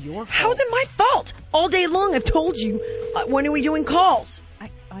fault. It's your fault. How's it my fault? All day long, I've told you. When are we doing calls?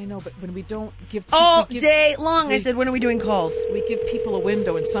 I know, but when we don't give people, day long, I said, when are we doing calls? We give people a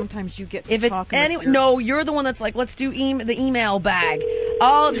window, and sometimes you get. If it's no, you're the one that's like, let's do the email bag.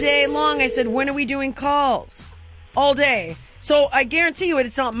 All day long, I said, when are we doing calls? All day. So I guarantee you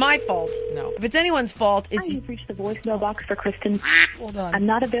it's not my fault. No. If it's anyone's fault, it's... You've reached the voicemail box for Kristen. Hold on. I'm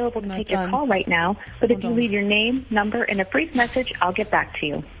not available to take your call right now, but if you leave your name, number, and a brief message, I'll get back to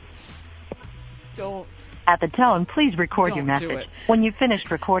you. Don't. At the tone, please record your Don't do message. it. When you've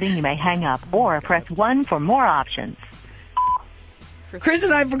finished recording, you may hang up or press 1 for more options.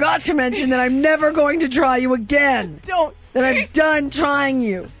 Kristen, I forgot to mention that I'm never going to try you again. Don't. That I'm done trying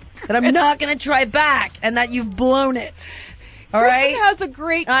you. That I'm not going to try back, and that you've blown it. All right? Kristen has a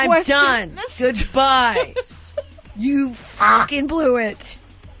great I'm question. done. Goodbye. You fucking blew it.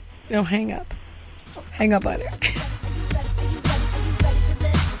 No, hang up. Hang up on it.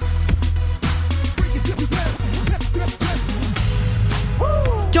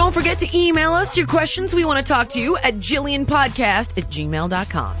 Don't forget to email us your questions. We want to talk to you at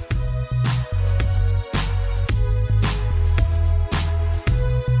JillianPodcast@gmail.com.